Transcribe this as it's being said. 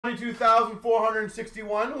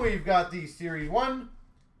22,461. We've got the Series 1,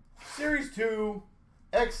 Series 2,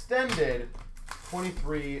 Extended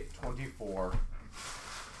 23-24.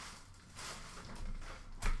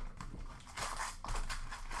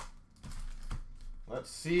 Let's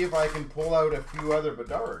see if I can pull out a few other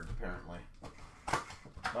Bedards, apparently.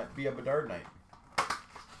 Might be a Bedard night.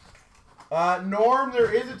 Norm,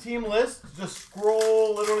 there is a team list. Just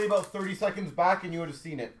scroll literally about 30 seconds back and you would have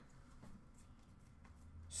seen it.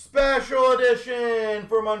 Special edition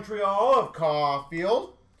for Montreal of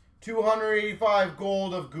Caulfield. 285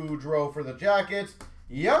 gold of Goudreau for the Jackets.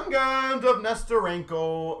 Young Guns of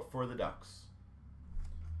Nestorenko for the Ducks.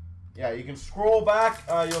 Yeah, you can scroll back.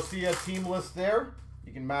 You'll see a team list there.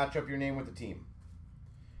 You can match up your name with the team.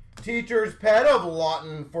 Teacher's Pet of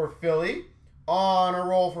Lawton for Philly. On a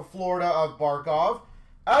roll for Florida of Barkov.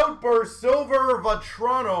 Outburst Silver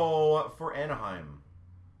Vatrano for Anaheim.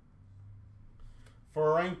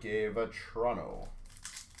 Frankie Vatrano.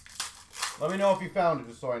 Let me know if you found it,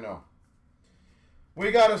 just so I know.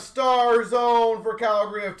 We got a Star Zone for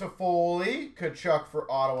Calgary of Toffoli. Kachuk for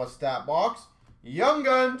Ottawa Stat Box. Young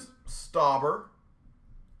Guns Stauber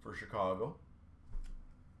for Chicago.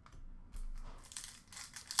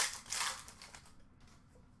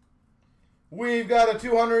 We've got a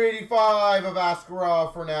 285 of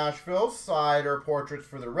Askarov for Nashville. Sider Portraits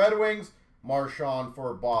for the Red Wings. Marchand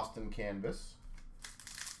for Boston Canvas.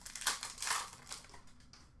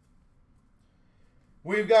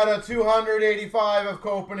 We've got a 285 of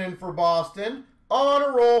Kopanen for Boston. On a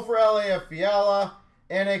roll for LAF Fiala.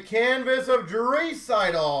 And a canvas of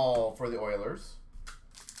Draisaitl for the Oilers.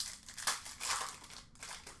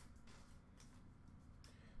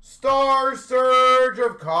 Star Surge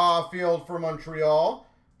of Caulfield for Montreal.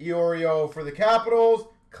 Iorio for the Capitals.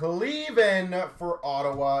 Cleven for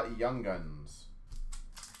Ottawa Young Guns.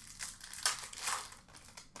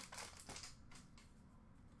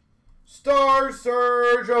 Star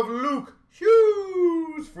Surge of Luke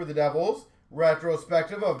Hughes for the Devils.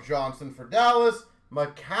 Retrospective of Johnson for Dallas.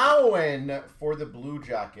 McCowan for the Blue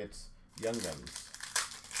Jackets Young Guns.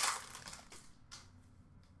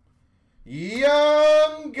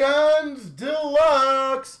 Young Guns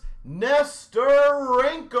Deluxe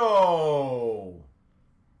Nestorenko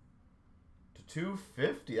to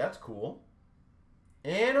 250. That's cool.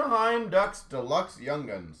 Anaheim Ducks Deluxe Young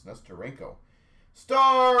Guns Nestorenko.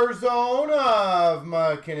 Star Zone of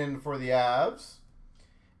McKinnon for the Avs.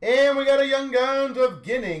 And we got a Young Guns of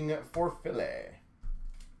Ginning for Philly.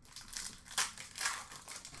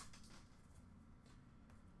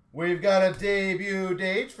 We've got a debut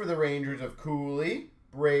date for the Rangers of Cooley.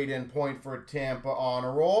 Braden Point for Tampa on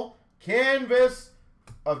a roll. Canvas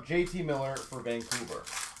of JT Miller for Vancouver.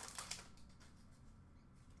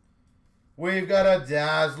 We've got a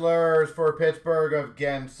Dazzlers for Pittsburgh of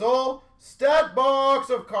Gensel. Stat Box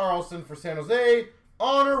of Carlson for San Jose.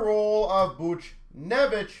 On a roll of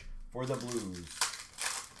Buchnevich for the Blues.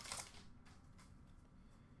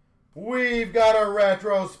 We've got a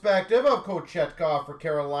retrospective of Kochetkov for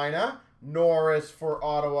Carolina. Norris for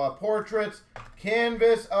Ottawa Portraits.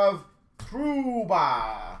 Canvas of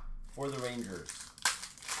Trouba for the Rangers.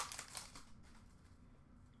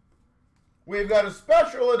 We've got a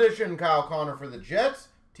special edition Kyle Connor for the Jets.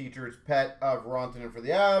 Teacher's Pet of Rantanen for the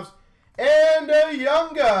Avs. And a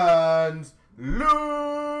Young Guns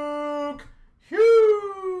Luke Hughes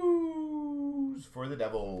for the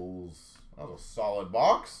Devils. That was a solid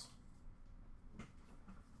box.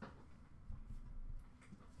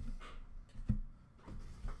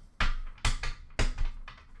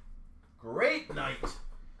 Great night.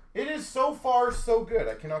 It is so far so good.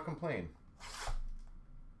 I cannot complain.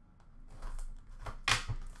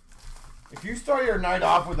 If you start your night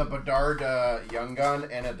off with a Bedard Young Gun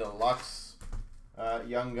and a Deluxe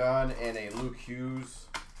Young Gun and a Luke Hughes,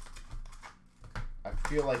 I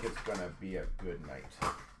feel like it's going to be a good night.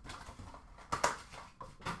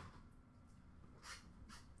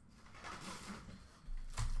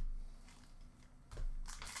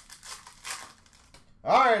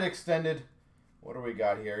 All right, Extended. What do we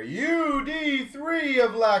got here? UD3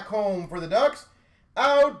 of Lacombe for the Ducks.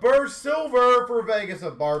 Outburst Silver for Vegas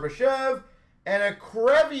of Barbashev. And a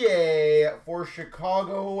Crevier for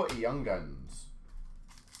Chicago Young Guns.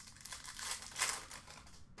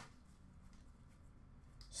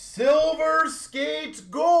 Silver Skates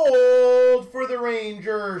Gold for the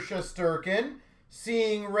Rangers, Shesterkin.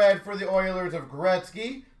 Seeing Red for the Oilers of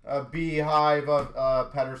Gretzky. A Beehive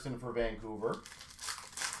of Pettersson for Vancouver.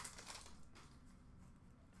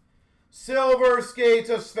 Silver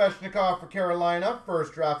Skates of Svechnikov for Carolina.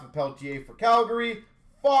 First draft of Peltier for Calgary.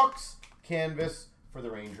 Fox Canvas for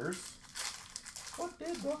the Rangers. What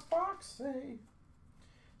did the box say?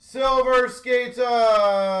 Silver skates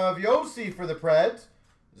of Yossi for the Preds.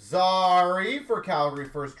 Zari for Calgary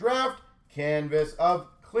first draft. Canvas of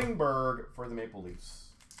Klingberg for the Maple Leafs.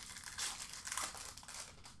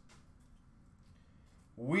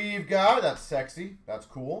 We've got, that's sexy, that's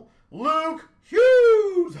cool, Luke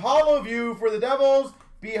Hughes, Hollow View for the Devils.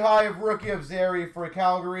 Beehive rookie of Zari for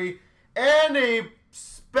Calgary. And a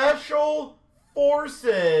Special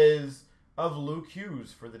Forces of Luke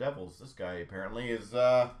Hughes for the Devils. This guy apparently is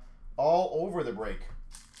all over the break.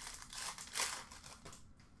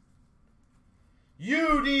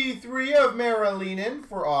 UD3 of Marilinen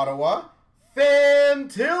for Ottawa.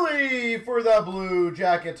 Fantilli for the Blue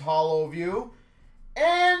Jackets Hollow View.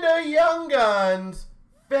 And a Young Guns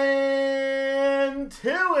Fantilli.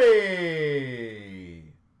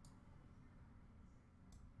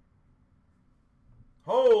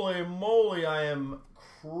 Holy moly, I am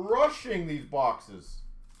crushing these boxes.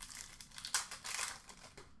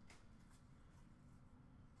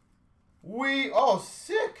 Oh,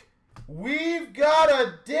 sick. We've got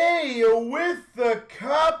a day with the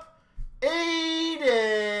Cup.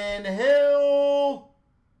 Aiden Hill.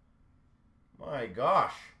 My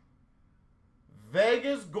gosh.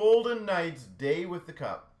 Vegas Golden Knights day with the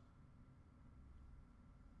Cup.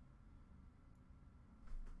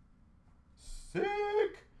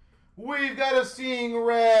 Sick. We've got a Seeing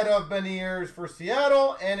Red of Beniers for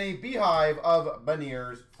Seattle and a Beehive of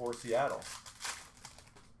Beniers for Seattle.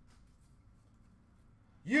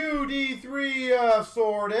 UD3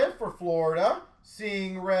 Sorted for Florida.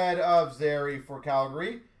 Seeing Red of Zary for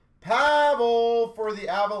Calgary. Pavel for the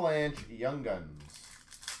Avalanche Young Guns.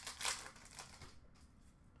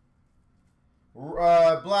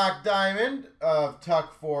 Black Diamond of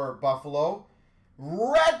Tuck for Buffalo.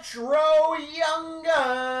 Retro Young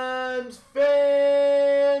Guns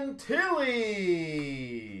Fantilli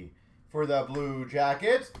for the Blue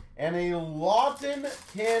Jackets. And a Lawton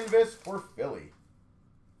Canvas for Philly.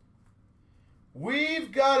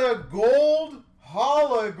 We've got a gold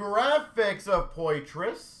holographics of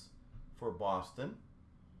Poitras for Boston.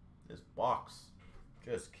 This box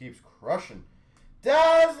just keeps crushing.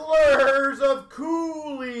 Dazzlers of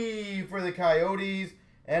Cooley for the Coyotes.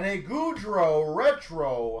 And a Goudreau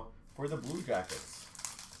Retro for the Blue Jackets.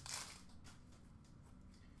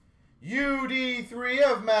 UD3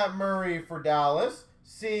 of Matt Murray for Dallas.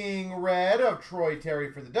 Seeing Red of Troy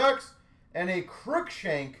Terry for the Ducks. And a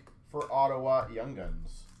Crookshank for Ottawa Young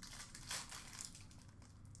Guns.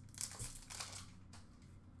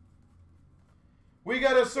 We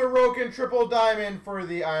got a Sorokin Triple Diamond for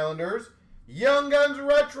the Islanders. Young Guns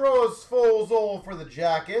Retro Svozol for the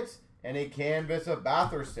Jackets. And a Canvas of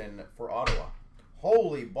Batherson for Ottawa.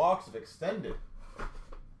 Holy box of extended.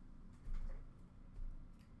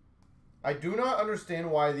 I do not understand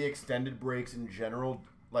why the extended breaks in general,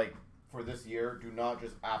 like, for this year, do not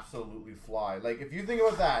just absolutely fly. Like, if you think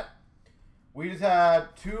about that, we just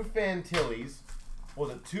had two Fantillis. Was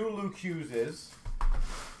it two Luke Hugheses?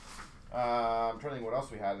 I'm trying to think what else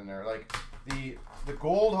we had in there. Like, the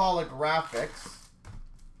gold holographics.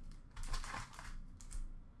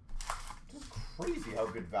 Just crazy how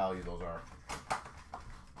good value those are.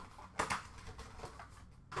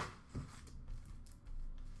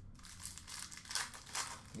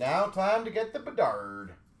 Now time to get the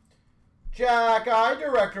Bedard. Jack I,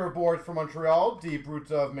 Director of Boards for Montreal. Deep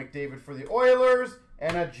Roots of McDavid for the Oilers.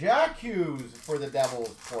 And a Jack Hughes for the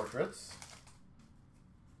Devils portraits.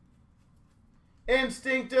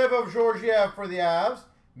 Instinctive of Georgiev for the Avs.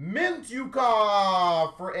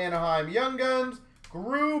 Mintyukov for Anaheim Young Guns.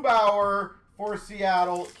 Grubauer for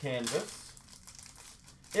Seattle Canvas.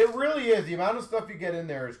 It really is. The amount of stuff you get in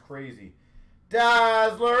there is crazy.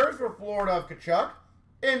 Dazzlers for Florida of Kachuk.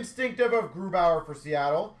 Instinctive of Grubauer for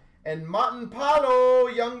Seattle. And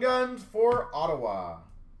Matanpalo Young Guns for Ottawa.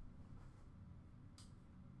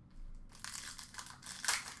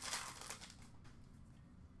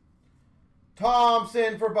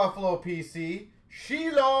 Thompson for Buffalo PC.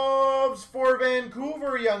 She Loves for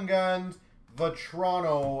Vancouver Young Guns.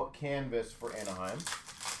 Vetrano Canvas for Anaheim.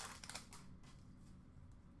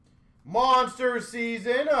 Monster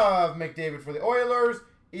Season of McDavid for the Oilers.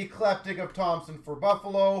 Eclectic of Thompson for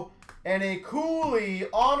Buffalo. And a Cooley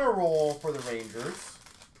Honor Roll for the Rangers.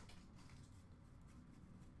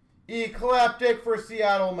 Eclectic for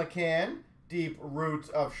Seattle McCann. Deep Roots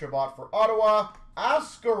of Shabbat for Ottawa.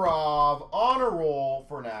 Askarov Honor Roll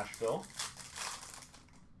for Nashville.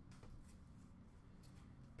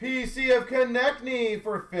 PC of Konechny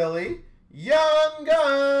for Philly. Young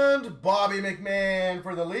Guns Bobby McMahon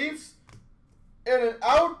for the Leafs. And an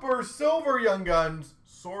Outburst Silver Young Guns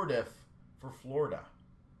Sordiff for Florida.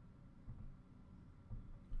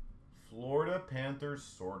 Florida Panthers,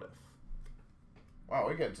 sort of. Wow,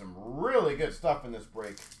 we get some really good stuff in this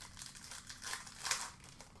break.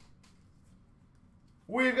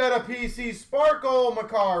 We've got a PC Sparkle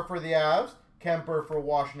Makar for the Avs, Kemper for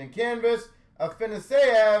Washington Canvas,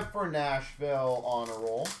 Afinaseyev for Nashville Honor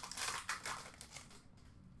Roll.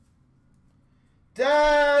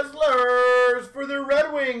 Dazzlers for the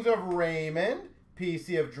Red Wings of Raymond,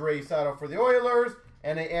 PC of Draisaitl for the Oilers,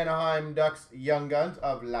 and the Anaheim Ducks Young Guns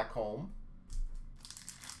of Lacombe.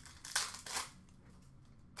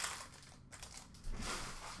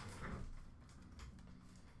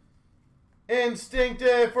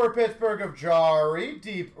 Instinctive for Pittsburgh of Jari,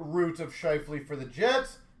 Deep Roots of Scheifele for the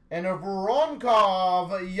Jets, and a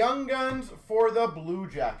Voronkov Young Guns for the Blue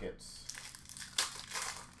Jackets.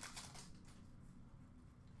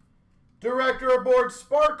 Director Aboard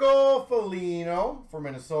Sparkle, Foligno for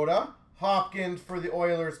Minnesota, Hopkins for the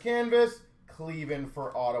Oilers Canvas, Cleveland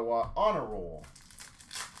for Ottawa Honor Roll.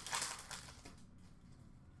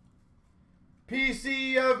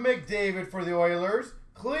 PC of McDavid for the Oilers,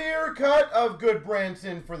 Clear Cut of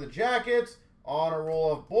Goodbranson for the Jackets, Honor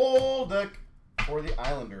Roll of Bolduc for the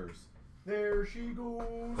Islanders. There she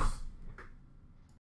goes.